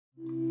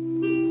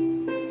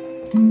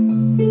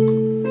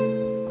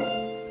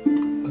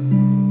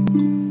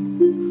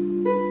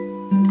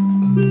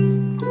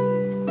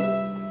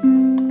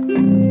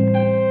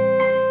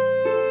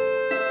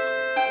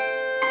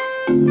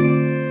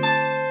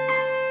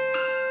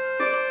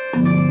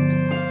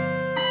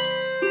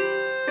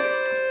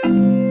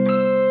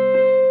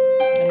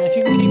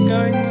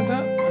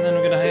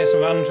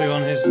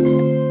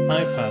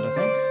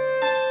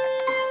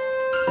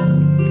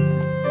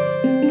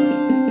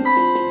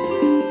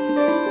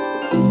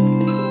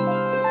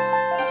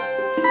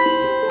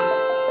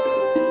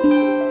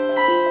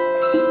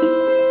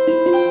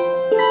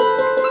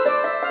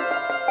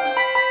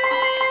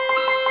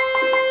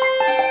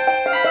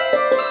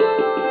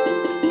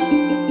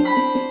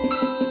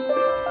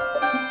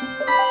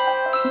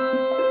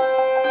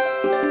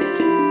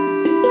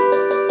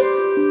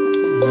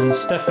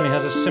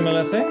has a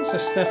similar thing, so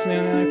Stephanie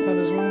on the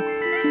iPad as well.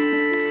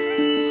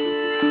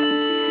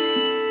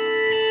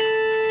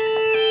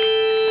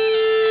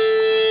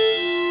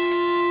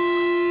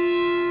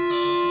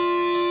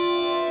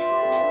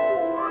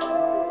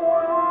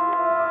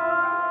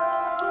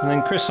 And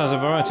then Chris has a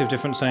variety of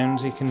different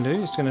sounds he can do.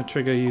 He's going to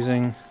trigger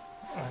using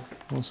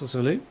all sorts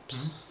of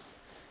loops.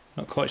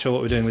 Not quite sure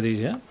what we're doing with these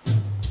yet.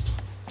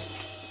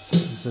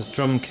 This is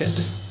drum kit.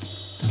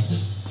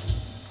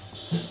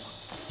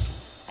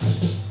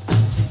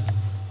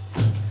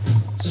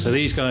 So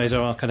these guys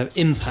are our kind of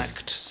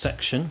impact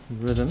section,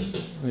 rhythm,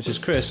 which is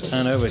Chris,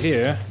 and over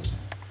here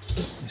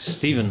is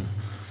Stephen,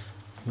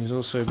 who's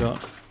also got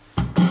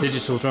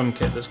digital drum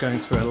kit that's going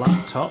through a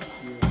laptop.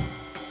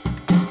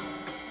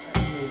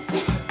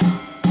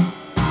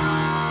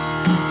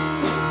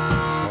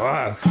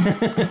 Wow!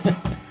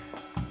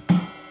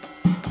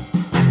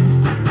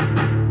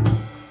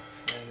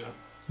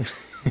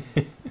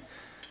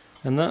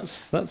 And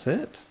that's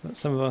it. That's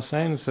some of our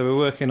sounds. So we're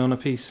working on a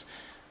piece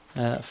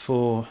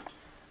for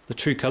the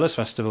True Colours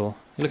Festival.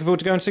 You looking forward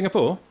to going to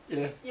Singapore?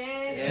 Yeah.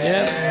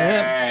 Yeah.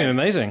 It's going to be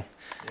amazing.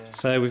 Yeah.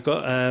 So we've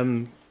got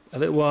a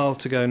little while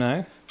to go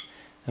now,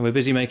 and we're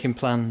busy making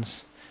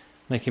plans,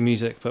 making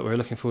music, but we're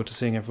looking forward to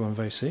seeing everyone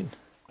very soon.